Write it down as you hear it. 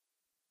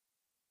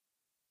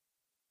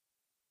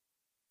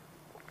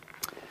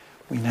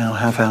We now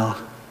have our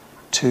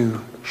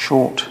 2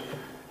 short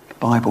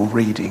Bible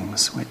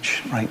readings,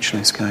 which Rachel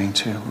is going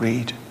to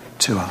read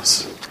to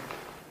us.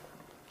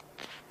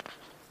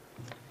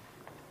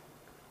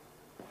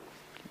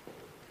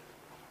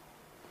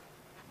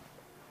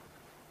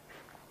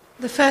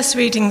 The first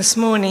reading this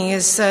morning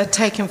is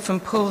taken from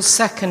Paul's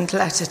second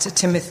letter to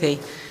Timothy,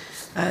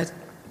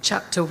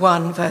 chapter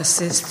 1,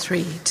 verses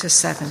 3 to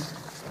 7.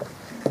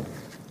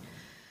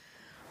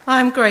 I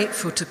am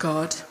grateful to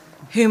God,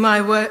 whom I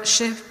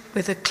worship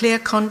with a clear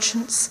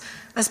conscience,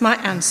 as my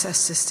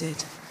ancestors did,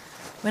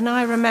 when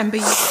I remember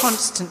you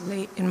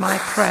constantly in my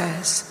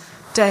prayers,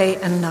 day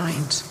and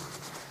night.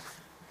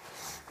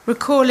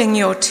 Recalling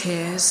your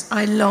tears,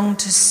 I long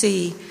to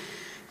see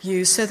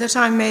you so that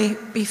I may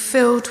be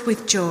filled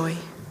with joy.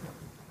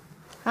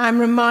 I am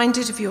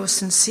reminded of your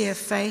sincere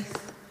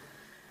faith,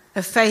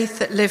 a faith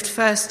that lived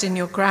first in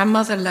your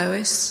grandmother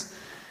Lois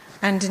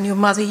and in your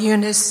mother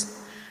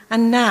Eunice,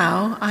 and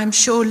now I am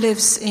sure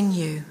lives in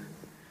you.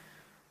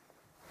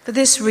 For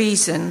this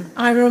reason,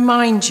 I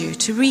remind you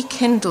to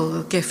rekindle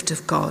the gift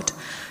of God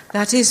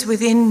that is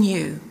within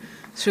you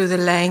through the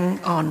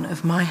laying on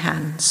of my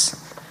hands.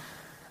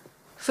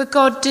 For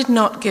God did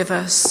not give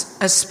us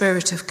a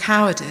spirit of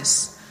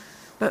cowardice,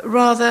 but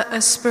rather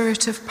a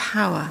spirit of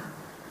power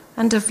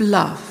and of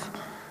love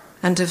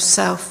and of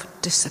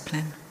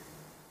self-discipline.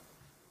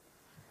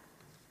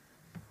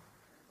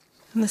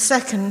 And the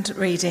second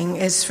reading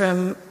is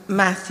from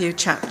Matthew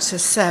chapter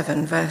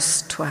 7,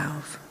 verse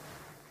 12.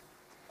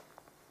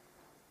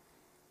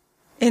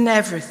 In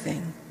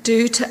everything,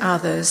 do to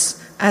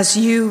others as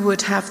you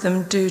would have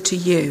them do to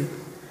you,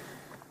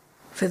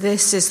 for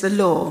this is the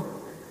law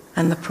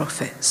and the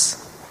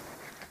prophets.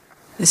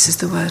 This is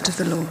the word of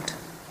the Lord.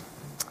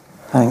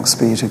 Thanks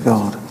be to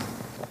God.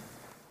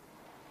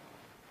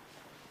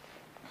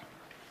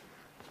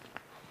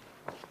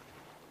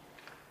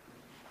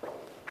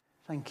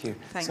 Thank you.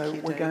 So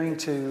we're going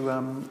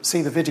to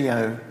see the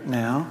video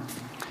now,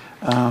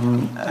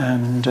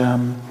 and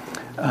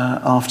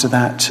after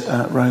that,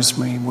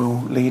 Rosemary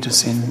will lead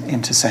us in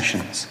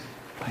intercessions.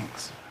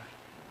 Thanks.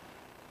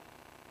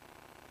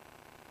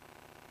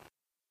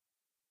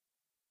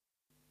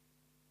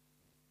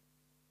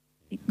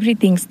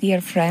 Greetings,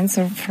 dear friends,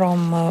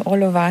 from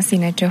all of us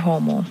in Ecce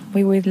Homo.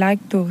 We would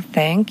like to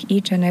thank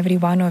each and every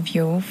one of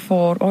you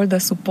for all the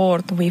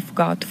support we've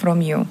got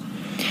from you.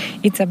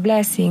 It's a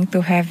blessing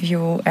to have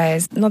you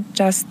as not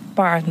just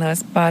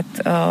partners, but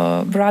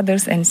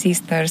brothers and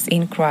sisters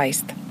in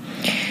Christ.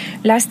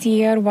 Last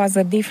year was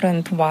a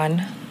different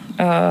one,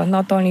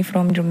 not only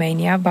from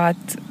Romania, but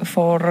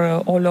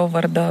for all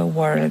over the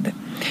world.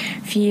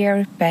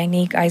 Fear,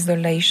 panic,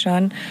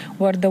 isolation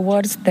were the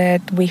words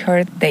that we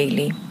heard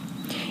daily.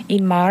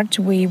 In March,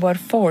 we were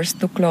forced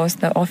to close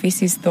the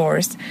office's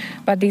doors,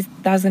 but this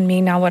doesn't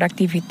mean our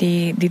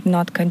activity did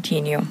not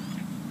continue.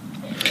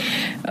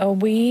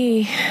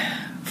 We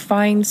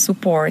find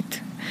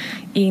support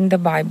in the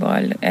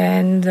Bible,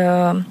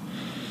 and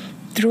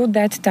through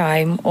that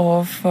time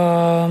of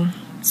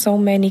so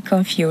many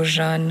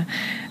confusion,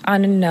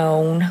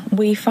 unknown,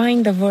 we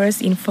find the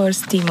verse in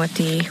 1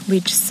 Timothy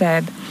which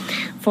said,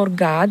 "For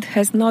God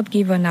has not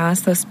given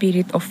us a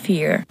spirit of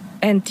fear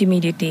and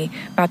timidity,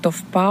 but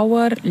of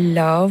power,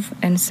 love,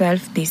 and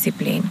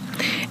self-discipline."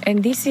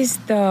 And this is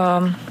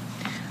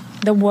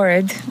the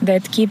word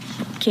that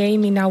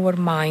came in our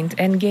mind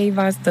and gave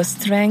us the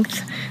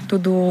strength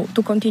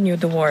to continue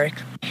the work.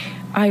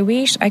 I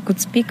wish I could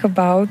speak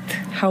about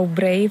how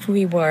brave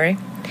we were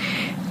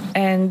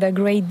and the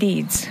great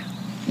deeds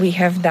we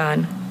have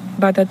done,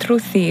 but the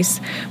truth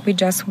is we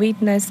just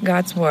witnessed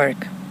God's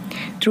work.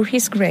 Through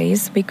His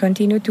grace, we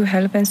continue to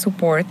help and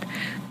support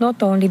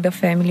not only the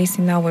families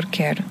in our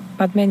care,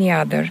 but many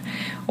others.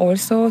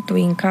 Also to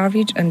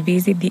encourage and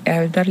visit the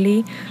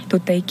elderly, to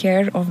take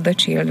care of the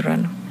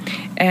children.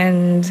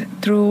 And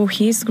through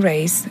His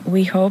grace,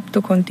 we hope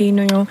to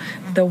continue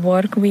the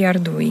work we are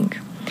doing.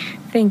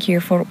 Thank you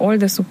for all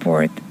the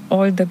support,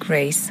 all the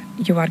grace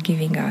you are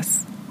giving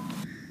us.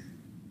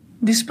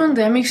 This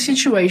pandemic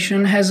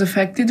situation has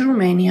affected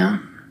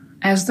Romania,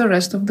 as the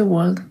rest of the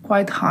world,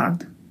 quite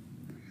hard.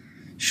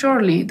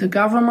 Surely the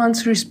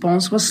government's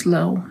response was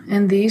slow,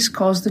 and this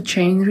caused a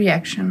chain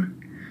reaction.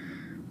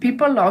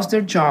 People lost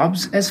their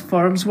jobs as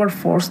firms were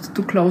forced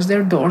to close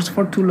their doors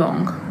for too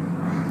long.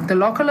 The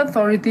local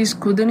authorities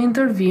couldn't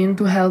intervene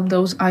to help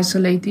those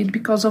isolated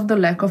because of the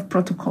lack of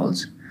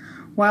protocols,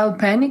 while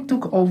panic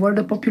took over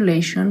the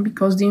population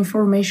because the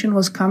information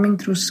was coming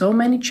through so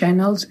many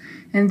channels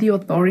and the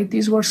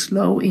authorities were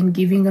slow in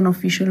giving an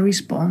official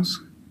response.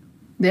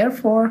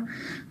 Therefore,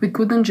 we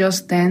couldn't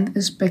just stand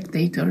as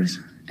spectators,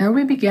 and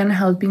we began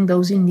helping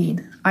those in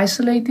need,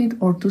 isolated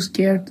or too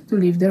scared to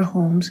leave their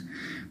homes,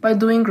 by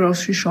doing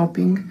grocery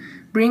shopping,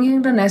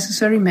 bringing the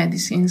necessary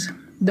medicines,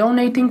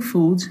 donating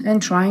foods,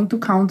 and trying to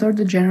counter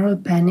the general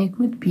panic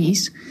with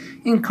peace,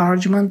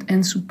 encouragement,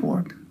 and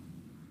support.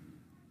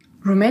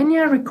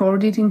 Romania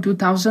recorded in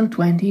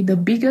 2020 the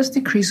biggest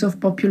decrease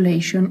of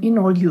population in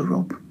all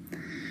Europe.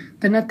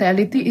 The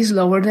natality is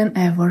lower than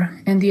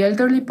ever, and the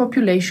elderly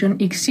population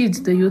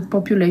exceeds the youth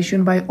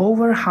population by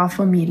over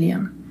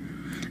 500,000.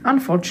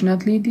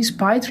 Unfortunately,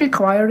 despite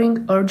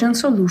requiring urgent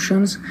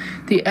solutions,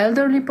 the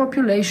elderly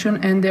population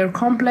and their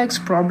complex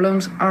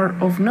problems are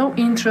of no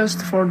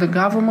interest for the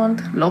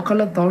government,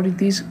 local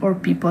authorities, or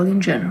people in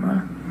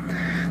general.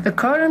 The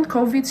current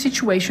COVID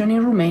situation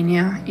in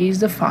Romania is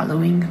the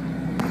following.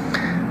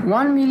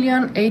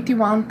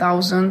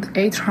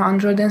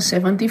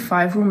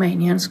 1,081,875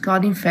 Romanians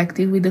got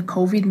infected with the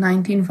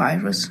COVID-19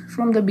 virus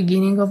from the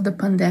beginning of the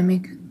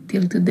pandemic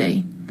till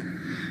today.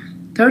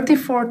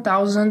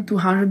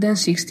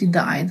 34,260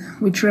 died,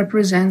 which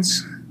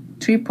represents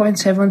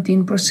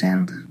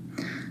 3.17%,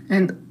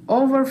 and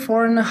over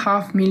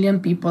 4.5 million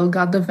people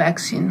got the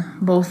vaccine,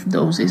 both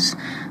doses,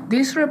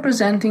 this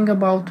representing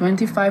about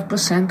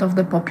 25% of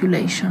the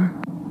population.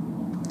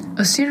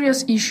 A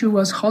serious issue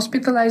was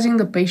hospitalizing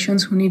the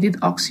patients who needed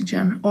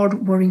oxygen or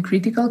were in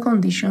critical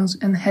conditions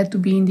and had to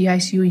be in the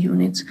ICU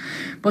units,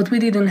 but we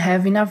didn't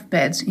have enough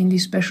beds in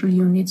these special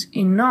units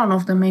in none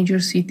of the major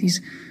cities,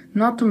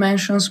 not to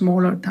mention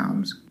smaller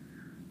towns.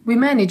 We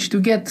managed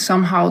to get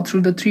somehow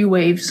through the 3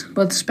 waves,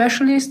 but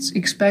specialists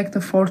expect a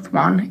 4th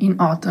one in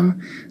autumn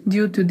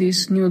due to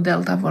this new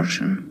Delta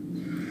version.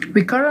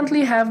 We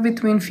currently have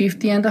between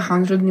 50 and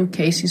 100 new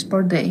cases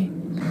per day.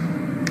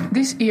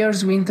 This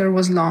year's winter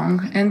was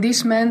long, and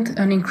this meant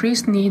an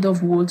increased need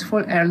of wood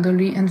for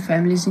elderly and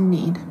families in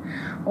need.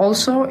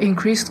 Also,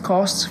 increased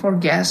costs for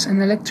gas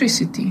and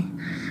electricity.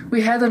 We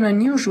had an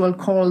unusual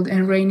cold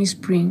and rainy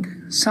spring,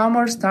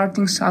 summer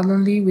starting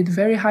suddenly with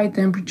very high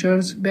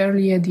temperatures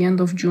barely at the end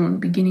of June,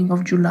 beginning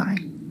of July.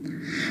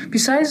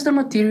 Besides the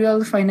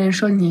material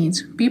financial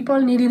needs,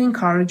 people needed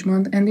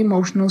encouragement and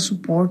emotional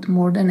support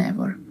more than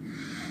ever.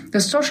 The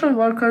social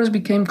workers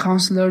became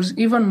counselors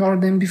even more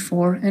than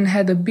before and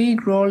had a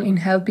big role in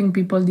helping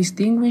people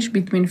distinguish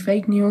between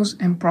fake news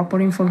and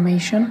proper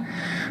information,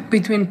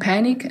 between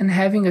panic and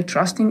having a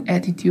trusting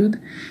attitude,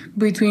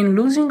 between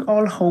losing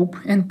all hope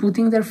and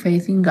putting their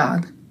faith in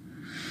God.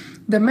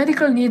 The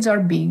medical needs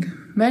are big.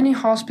 Many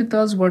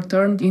hospitals were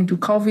turned into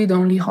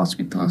COVID-only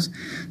hospitals,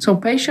 so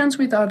patients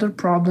with other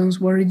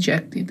problems were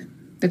rejected.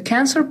 The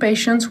cancer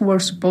patients who were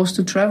supposed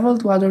to travel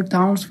to other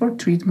towns for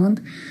treatment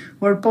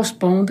were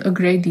postponed a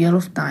great deal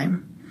of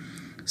time.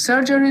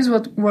 Surgeries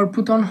were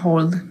put on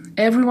hold,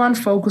 everyone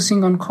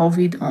focusing on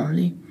COVID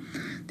only.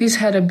 This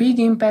had a big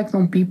impact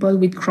on people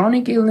with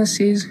chronic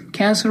illnesses,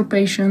 cancer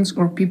patients,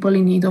 or people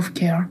in need of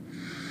care.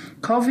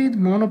 COVID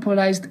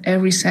monopolized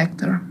every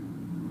sector.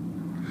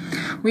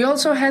 We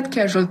also had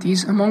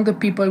casualties among the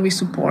people we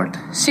support.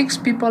 6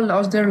 people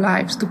lost their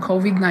lives to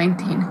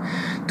COVID-19,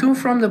 2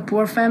 from the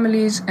poor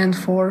families and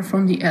 4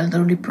 from the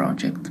elderly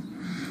project.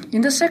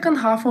 In the second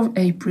half of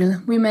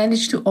April, we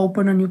managed to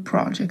open a new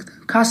project,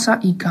 Casa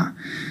Ica,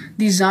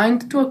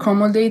 designed to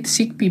accommodate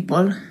sick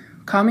people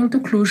coming to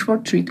Cluj for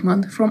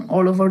treatment from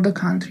all over the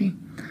country.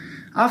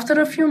 After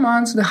a few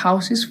months, the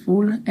house is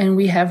full and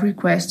we have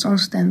requests on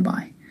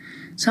standby.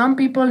 Some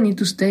people need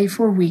to stay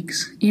for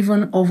weeks,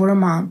 even over a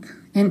month,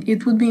 and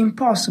it would be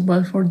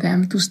impossible for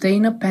them to stay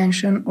in a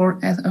pension or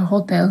at a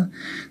hotel,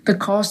 the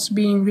costs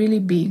being really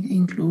big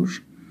in Cluj.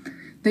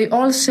 They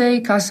all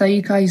say Casa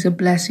Ica is a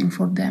blessing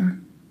for them.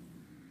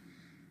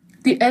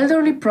 The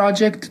elderly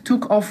project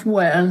took off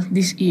well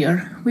this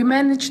year. We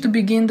managed to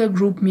begin the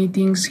group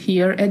meetings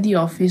here at the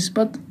office,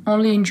 but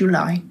only in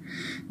July.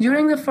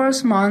 During the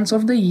first months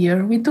of the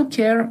year, we took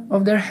care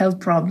of their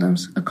health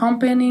problems,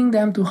 accompanying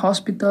them to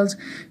hospitals,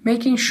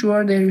 making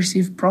sure they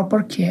receive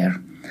proper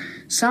care.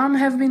 Some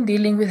have been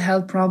dealing with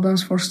health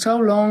problems for so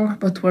long,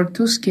 but were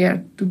too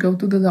scared to go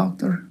to the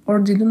doctor or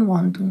didn't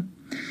want to.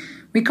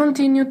 We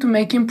continued to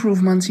make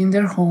improvements in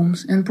their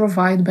homes and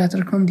provide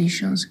better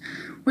conditions.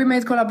 We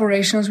made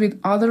collaborations with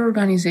other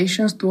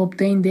organizations to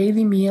obtain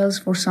daily meals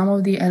for some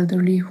of the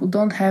elderly who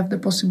don't have the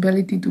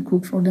possibility to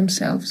cook for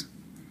themselves.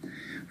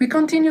 We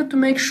continue to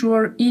make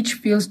sure each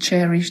feels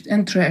cherished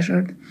and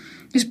treasured,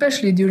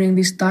 especially during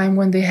this time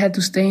when they had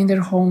to stay in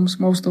their homes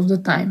most of the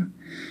time.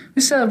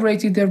 We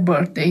celebrated their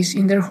birthdays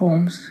in their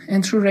homes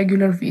and through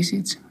regular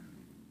visits.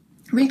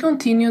 We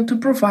continue to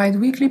provide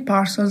weekly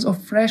parcels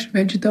of fresh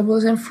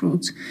vegetables and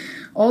fruits,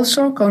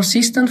 also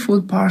consistent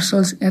food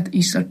parcels at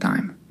Easter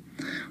time.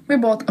 We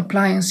bought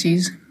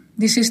appliances.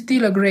 This is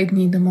still a great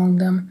need among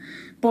them.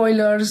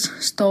 Boilers,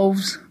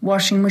 stoves,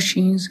 washing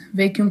machines,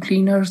 vacuum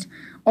cleaners,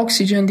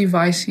 oxygen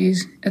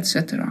devices,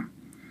 etc.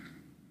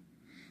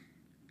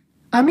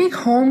 Amic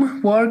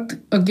Home worked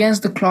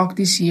against the clock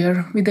this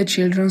year with the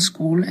children's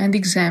school and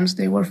exams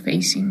they were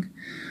facing.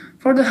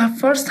 For the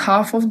first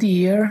half of the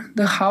year,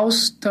 the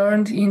house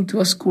turned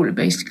into a school,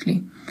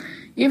 basically.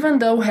 Even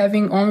though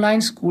having online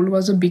school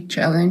was a big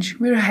challenge,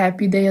 we're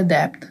happy they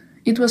adapt.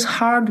 It was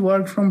hard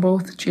work from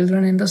both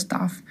children and the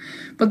staff,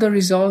 but the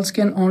results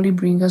can only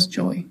bring us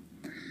joy.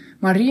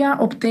 Maria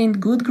obtained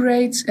good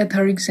grades at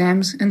her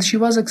exams and she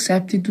was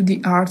accepted to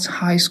the Arts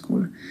High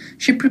School.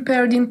 She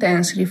prepared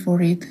intensely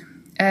for it,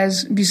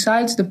 as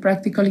besides the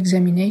practical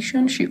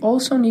examination, she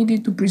also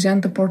needed to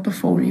present a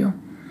portfolio.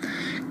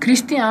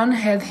 Christian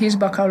had his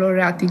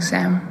baccalaureate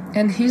exam,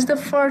 and he's the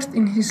first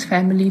in his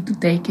family to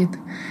take it.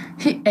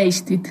 He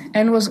aced it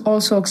and was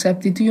also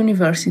accepted to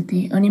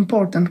university, an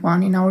important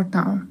one in our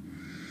town.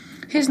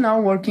 He's now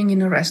working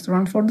in a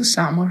restaurant for the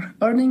summer,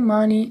 earning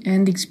money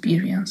and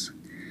experience.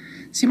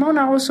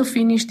 Simona also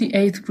finished the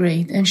 8th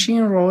grade and she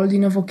enrolled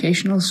in a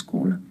vocational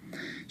school.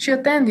 She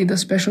attended a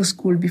special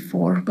school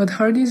before, but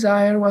her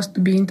desire was to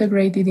be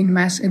integrated in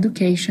mass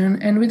education,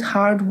 and with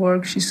hard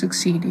work she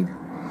succeeded.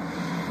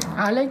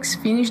 Alex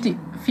finished the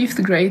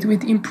 5th grade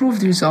with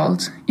improved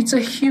results. It's a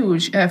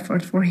huge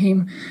effort for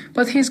him,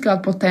 but he's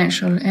got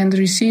potential and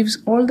receives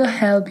all the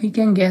help he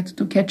can get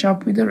to catch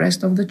up with the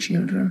rest of the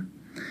children.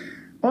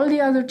 All the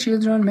other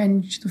children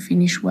managed to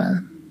finish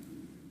well.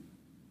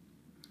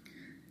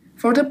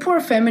 For the poor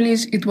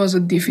families, it was a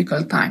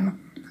difficult time.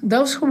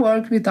 Those who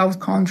worked without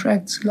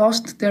contracts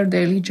lost their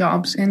daily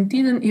jobs and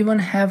didn't even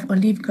have a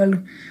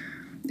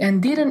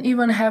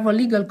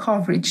legal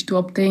coverage to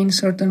obtain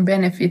certain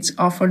benefits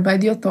offered by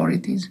the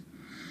authorities.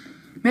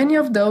 Many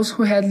of those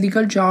who had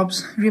legal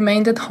jobs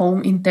remained at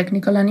home in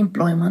technical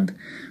unemployment,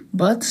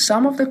 but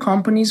some of the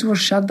companies were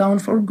shut down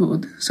for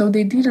good, so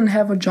they didn't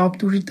have a job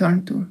to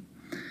return to.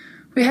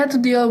 We had to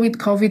deal with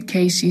COVID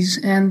cases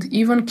and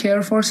even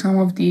care for some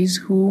of these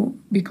who,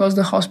 because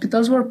the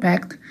hospitals were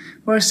packed,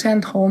 were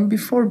sent home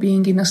before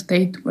being in a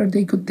state where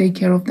they could take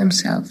care of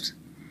themselves.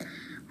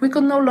 We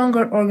could no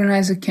longer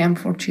organize a camp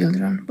for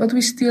children, but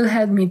we still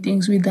had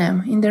meetings with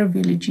them in their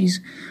villages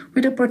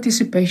with the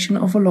participation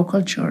of a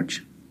local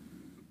church.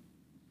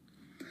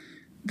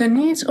 The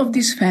needs of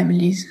these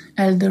families,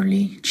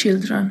 elderly,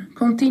 children,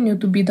 continue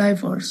to be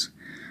diverse.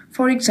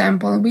 For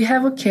example, we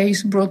have a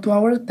case brought to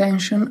our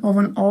attention of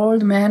an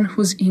old man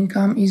whose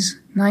income is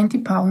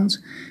 £90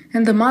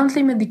 and the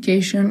monthly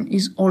medication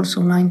is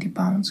also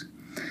 £90.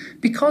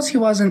 Because he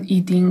wasn't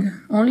eating,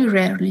 only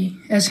rarely,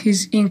 as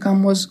his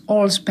income was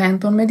all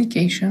spent on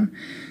medication,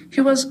 he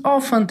was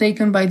often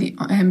taken by the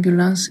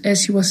ambulance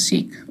as he was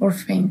sick or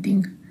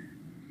fainting.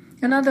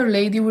 Another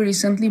lady we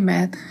recently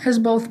met has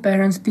both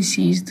parents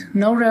deceased,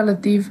 no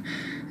relative,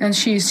 and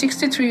she is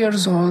 63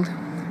 years old.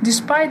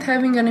 Despite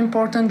having an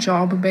important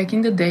job back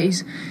in the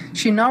days,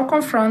 she now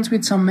confronts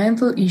with some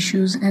mental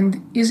issues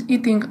and is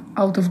eating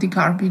out of the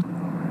garbage.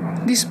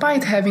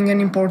 Despite having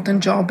an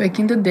important job back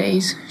in the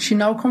days, she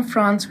now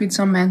confronts with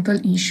some mental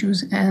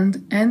issues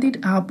and ended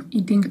up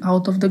eating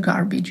out of the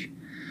garbage.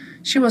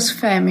 She was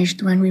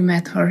famished when we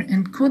met her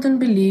and couldn't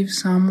believe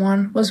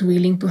someone was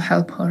willing to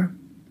help her.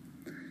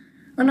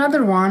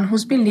 Another one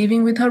who's been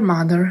living with her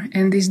mother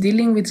and is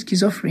dealing with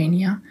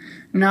schizophrenia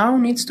now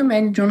needs to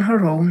manage on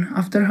her own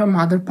after her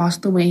mother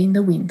passed away in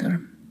the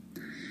winter.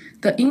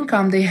 The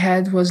income they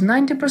had was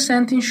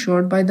 90%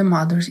 insured by the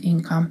mother's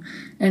income,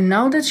 and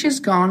now that she's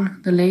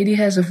gone, the lady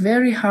has a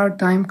very hard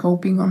time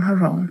coping on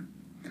her own.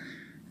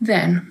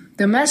 Then,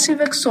 the massive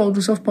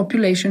exodus of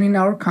population in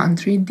our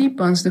country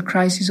deepens the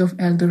crisis of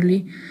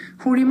elderly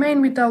who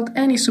remain without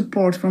any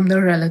support from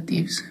their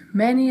relatives,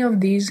 many of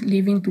these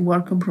leaving to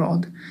work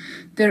abroad.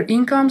 Their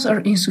incomes are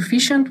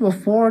insufficient to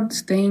afford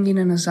staying in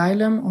an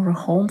asylum or a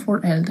home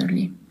for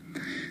elderly.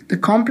 The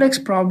complex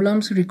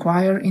problems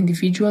require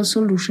individual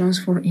solutions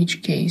for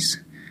each case.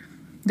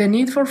 The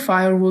need for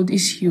firewood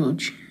is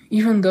huge.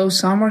 Even though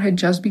summer had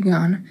just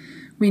begun,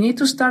 we need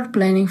to start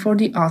planning for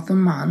the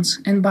autumn months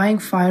and buying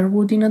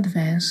firewood in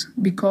advance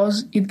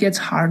because it gets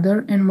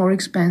harder and more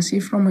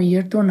expensive from a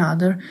year to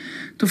another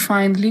to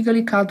find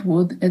legally cut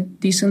wood at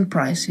decent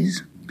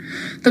prices.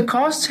 The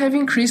costs have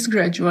increased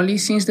gradually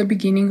since the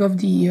beginning of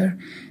the year,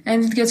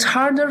 and it gets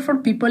harder for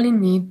people in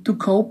need to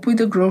cope with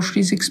the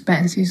groceries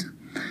expenses.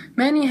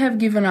 Many have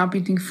given up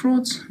eating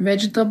fruits,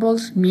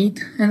 vegetables,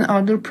 meat, and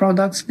other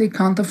products they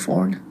can't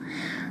afford.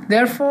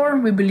 Therefore,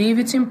 we believe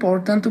it's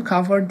important to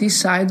cover this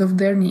side of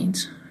their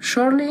needs.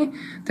 Surely,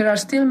 there are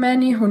still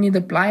many who need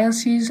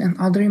appliances and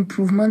other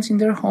improvements in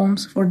their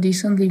homes for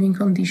decent living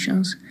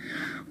conditions.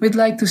 We'd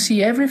like to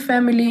see every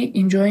family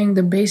enjoying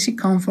the basic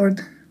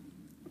comfort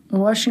a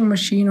washing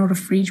machine or a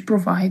fridge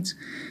provides,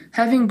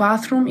 having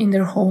bathroom in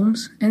their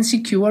homes, and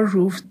secure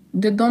roofs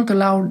that don't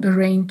allow the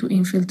rain to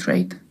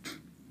infiltrate.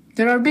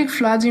 There are big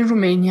floods in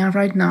Romania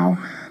right now.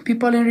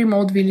 People in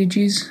remote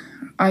villages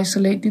are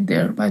isolated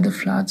there by the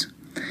floods.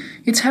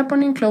 It's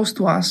happening close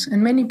to us,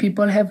 and many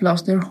people have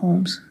lost their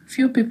homes.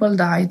 Few people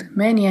died,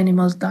 many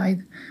animals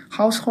died.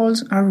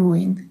 Households are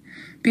ruined.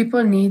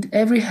 People need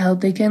every help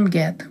they can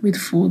get with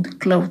food,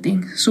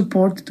 clothing,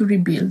 support to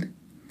rebuild.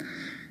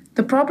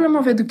 The problem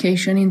of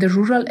education in the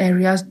rural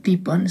areas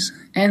deepens,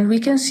 and we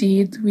can see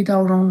it with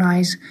our own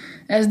eyes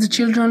as the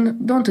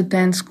children don't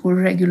attend school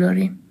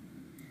regularly,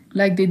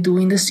 like they do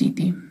in the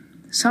city.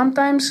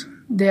 Sometimes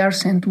they are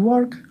sent to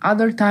work,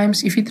 other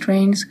times, if it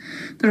rains,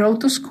 the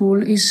road to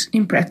school is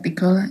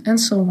impractical, and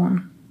so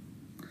on.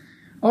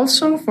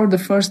 Also, for the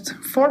first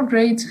 4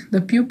 grades,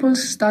 the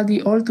pupils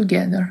study all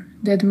together.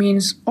 That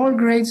means all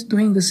grades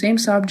doing the same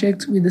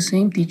subjects with the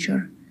same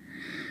teacher.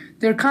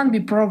 There can't be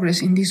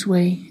progress in this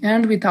way,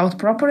 and without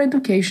proper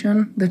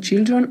education, the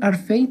children are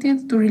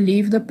fated to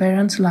relive the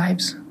parents'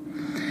 lives.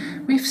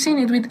 We've seen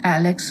it with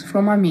Alex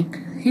from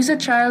Amic. He's a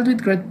child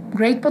with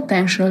great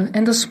potential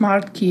and a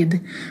smart kid,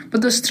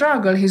 but the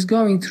struggle he's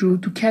going through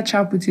to catch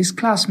up with his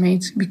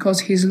classmates because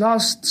he's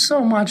lost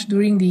so much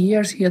during the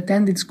years he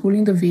attended school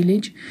in the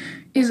village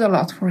is a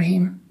lot for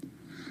him.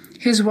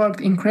 He's worked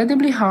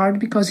incredibly hard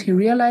because he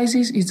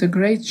realizes it's a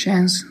great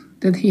chance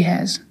that he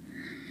has.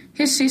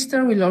 His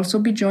sister will also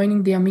be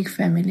joining the Amic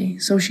family,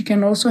 so she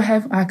can also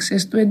have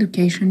access to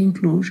education in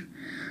Cluj.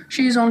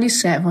 She is only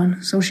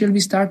 7, so she'll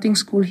be starting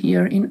school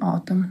here in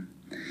autumn.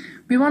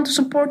 We want to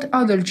support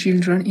other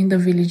children in the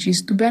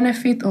villages to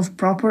benefit of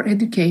proper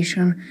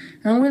education,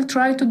 and we'll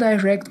try to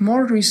direct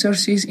more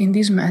resources in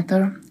this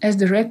matter, as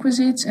the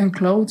requisites and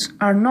clothes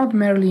are not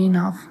merely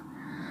enough.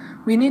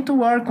 We need to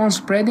work on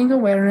spreading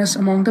awareness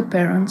among the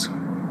parents.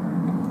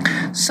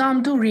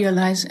 Some do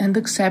realize and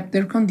accept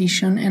their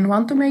condition and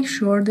want to make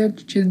sure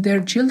that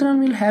their children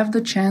will have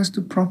the chance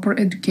to proper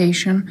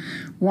education,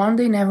 one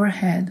they never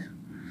had.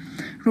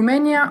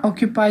 Romania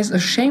occupies a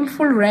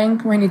shameful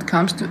rank when it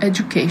comes to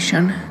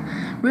education.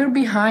 We're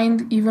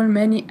behind even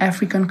many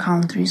African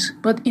countries,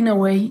 but in a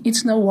way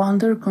it's no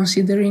wonder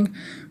considering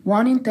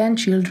 1 in 10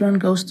 children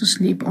goes to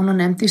sleep on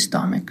an empty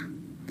stomach.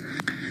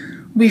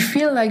 We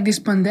feel like this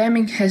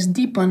pandemic has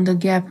deepened the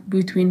gap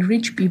between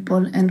rich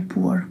people and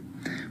poor,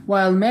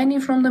 while many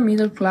from the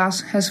middle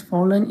class has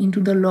fallen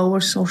into the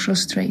lower social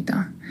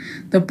strata.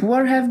 The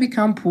poor have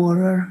become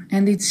poorer,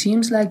 and it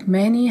seems like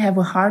many have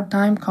a hard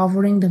time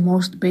covering the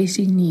most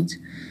basic needs,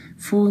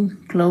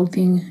 food,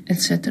 clothing,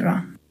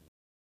 etc.